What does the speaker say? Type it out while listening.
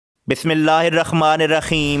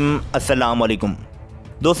बिस्मिल्लाहिर्रहमानिर्रहीम। अस्सलाम वालेकुम।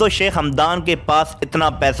 दोस्तों, शेख हमदान के पास इतना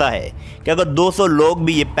पैसा है कि अगर 200 लोग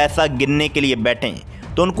भी ये पैसा गिनने के लिए बैठें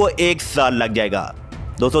तो उनको 1 साल लग जाएगा।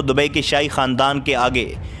 दोस्तों, दुबई के शाही ख़ानदान के आगे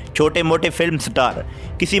छोटे मोटे फिल्म स्टार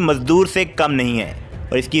किसी मज़दूर से कम नहीं है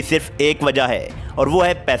और इसकी सिर्फ एक वजह है और वो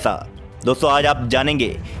है पैसा। दोस्तों, आज आप जानेंगे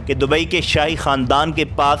कि दुबई के शाही ख़ानदान के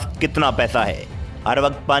पास कितना पैसा है। हर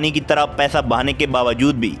वक्त पानी की तरह पैसा बहाने के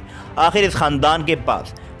बावजूद भी आखिर इस ख़ानदान के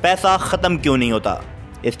पास पैसा ख़त्म क्यों नहीं होता।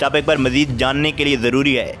 इस टॉपिक पर मज़ीद जानने के लिए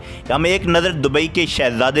ज़रूरी है कि हम एक नज़र दुबई के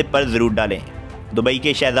शहज़ादे पर ज़रूर डालें। दुबई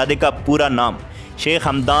के शहज़ादे का पूरा नाम शेख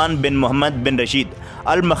हमदान बिन मोहम्मद बिन रशीद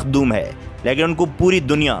अल मखदूम है, लेकिन उनको पूरी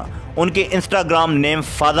दुनिया उनके इंस्टाग्राम नेम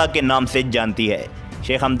फ़ाज़ा के नाम से जानती है।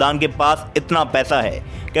 शेख हमदान के पास इतना पैसा है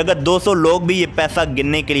कि अगर 200 लोग भी ये पैसा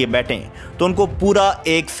गिनने के लिए बैठें तो उनको पूरा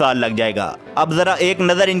 1 साल लग जाएगा। अब ज़रा एक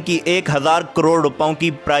नज़र इनकी 1000 करोड़ रुपयों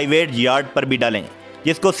की प्राइवेट यार्ड पर भी डालें,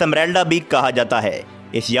 जिसको समरेल्डा भी कहा जाता है।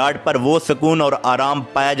 इस यार्ड पर वो सुकून और आराम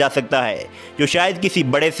पाया जा सकता है जो शायद किसी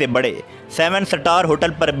बड़े से बड़े 7 स्टार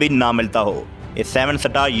होटल पर भी ना मिलता हो। इस 7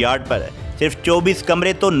 स्टार यार्ड पर सिर्फ 24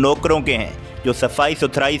 कमरे तो नौकरों के हैं जो सफाई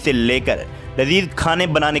सुथराई से लेकर लजीज खाने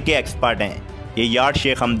बनाने के एक्सपर्ट हैं। ये यार्ड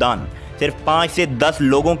शेख हमदान सिर्फ 5 से 10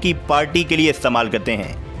 लोगों की पार्टी के लिए इस्तेमाल करते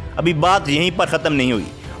हैं। अभी बात यहीं पर ख़त्म नहीं हुई।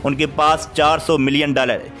 उनके पास $400 मिलियन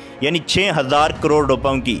यानी 6000 करोड़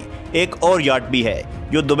रुपयों की एक और यार्ड भी है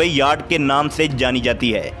जो दुबई यार्ड के नाम से जानी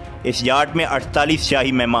जाती है। इस यार्ड में 48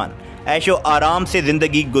 शाही मेहमान ऐशो आराम से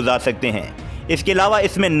ज़िंदगी गुजार सकते हैं। इसके अलावा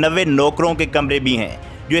इसमें 90 नौकरों के कमरे भी हैं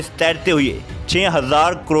जो इस तैरते हुए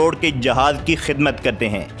 6000 करोड़ के जहाज़ की खिदमत करते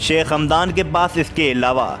हैं। शेख हमदान के पास इसके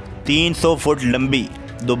अलावा 300 फुट लंबी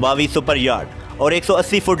दुबावी सुपर यार्ड और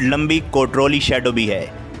 180 फुट लंबी कोटरोली शैडो भी है।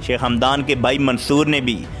 शेख हमदान के भाई मंसूर ने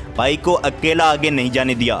भी भाई को अकेला आगे नहीं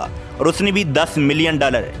जाने दिया और उसने भी $10 मिलियन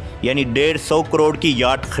यानी 150 करोड़ की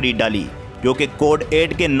यार्ड खरीद डाली जो कि कोड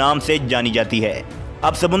 8 के नाम से जानी जाती है।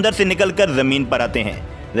 अब समुंदर से निकलकर ज़मीन पर आते हैं।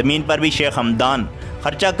 ज़मीन पर भी शेख हमदान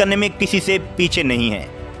खर्चा करने में किसी से पीछे नहीं है।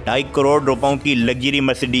 2.5 करोड़ रुपयों की लग्जरी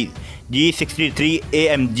मर्सिडीज़ G63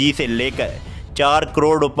 AMG से लेकर 4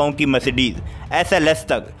 करोड़ रुपयों की मर्सिडीज़ SLS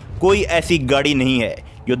तक कोई ऐसी गाड़ी नहीं है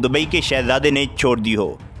जो दुबई के शहज़ादे ने छोड़ दी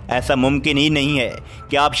हो। ऐसा मुमकिन ही नहीं है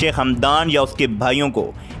कि आप शेख हमदान या उसके भाइयों को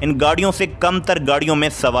इन गाड़ियों से कमतर गाड़ियों में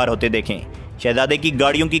सवार होते देखें। शहज़ादे की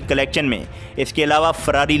गाड़ियों की कलेक्शन में इसके अलावा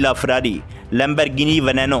Ferrari लाफरारी, Lamborghini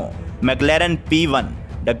वेनेनो, मैक्लेरन P1,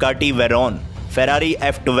 डकाटी Veyron, Ferrari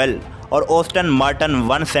F12 और ऑस्टन मार्टिन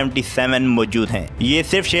 177 मौजूद हैं। ये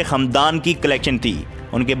सिर्फ शेख हमदान की कलेक्शन थी।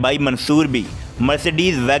 उनके भाई मंसूर भी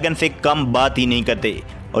मर्सिडीज़ वैगन से कम बात ही नहीं करते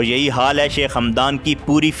और यही हाल है शेख हमदान की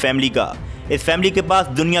पूरी फैमिली का। इस फैमिली के पास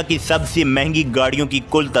दुनिया की सबसे महंगी गाड़ियों की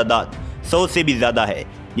कुल तादाद 100 से भी ज़्यादा है,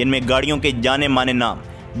 जिनमें गाड़ियों के जाने माने नाम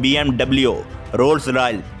BMW, Rolls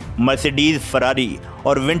Royce, Mercedes, Ferrari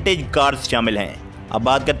और विंटेज कार्स शामिल हैं। अब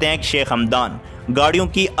बात करते हैं कि शेख हमदान गाड़ियों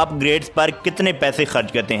की अपग्रेड्स पर कितने पैसे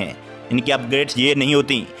खर्च करते हैं। इनकी अपग्रेड्स ये नहीं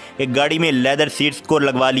होती कि गाड़ी में लेदर सीट्स को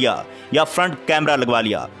लगवा लिया या फ्रंट कैमरा लगवा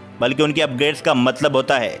लिया, बल्कि उनकी अपग्रेड्स का मतलब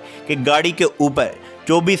होता है कि गाड़ी के ऊपर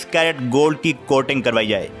 24 कैरेट गोल्ड की कोटिंग करवाई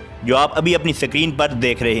जाए, जो आप अभी अपनी स्क्रीन पर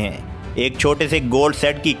देख रहे हैं। एक छोटे से गोल्ड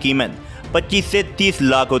सेट की कीमत 25 से 30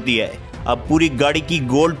 लाख होती है। अब पूरी गाड़ी की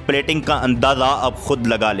गोल्ड प्लेटिंग का अंदाज़ा आप खुद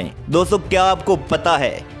लगा लें। दोस्तों, क्या आपको पता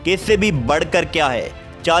है कि इससे भी बढ़कर क्या है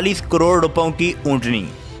 40 करोड़ रुपयों की ऊँटनी।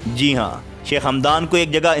 जी हाँ, शेख हमदान को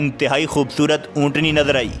एक जगह इंतहाई खूबसूरत ऊँटनी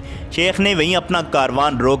नजर आई। शेख ने वहीं अपना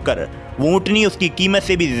कारवान रोक कर वो ऊँटनी उसकी कीमत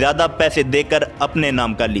से भी ज़्यादा पैसे देकर अपने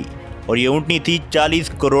नाम कर ली और ये ऊँटनी थी 40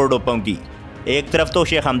 करोड़ रुपयों की। एक तरफ तो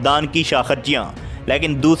शेख हमदान की शाखर्चियाँ,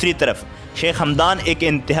 लेकिन दूसरी तरफ शेख हमदान एक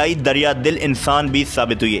इंतहाई दरिया दिल इंसान भी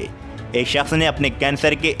साबित हुए। एक शख्स ने अपने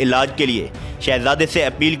कैंसर के इलाज के लिए शहज़ादे से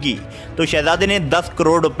अपील की तो शहज़ादे ने 10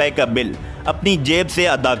 करोड़ रुपए का बिल अपनी जेब से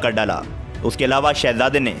अदा कर डाला। उसके अलावा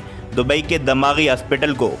शहज़ादे ने दुबई के दिमागी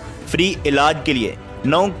हॉस्पिटल को फ्री इलाज के लिए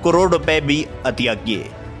 9 करोड़ रुपए भी अतिया किए।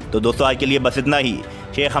 तो दोस्तों, आज के लिए बस इतना ही।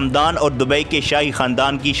 शेख हमदान और दुबई के शाही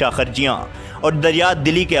ख़ानदान की शाखर्चियाँ और दरिया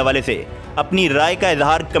दिली के हवाले से अपनी राय का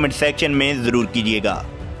इजहार कमेंट सेक्शन में ज़रूर कीजिएगा।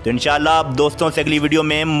 तो इंशाल्लाह आप दोस्तों से अगली वीडियो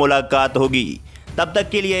में मुलाकात होगी। तब तक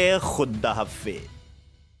के लिए खुदा हाफ़िज़।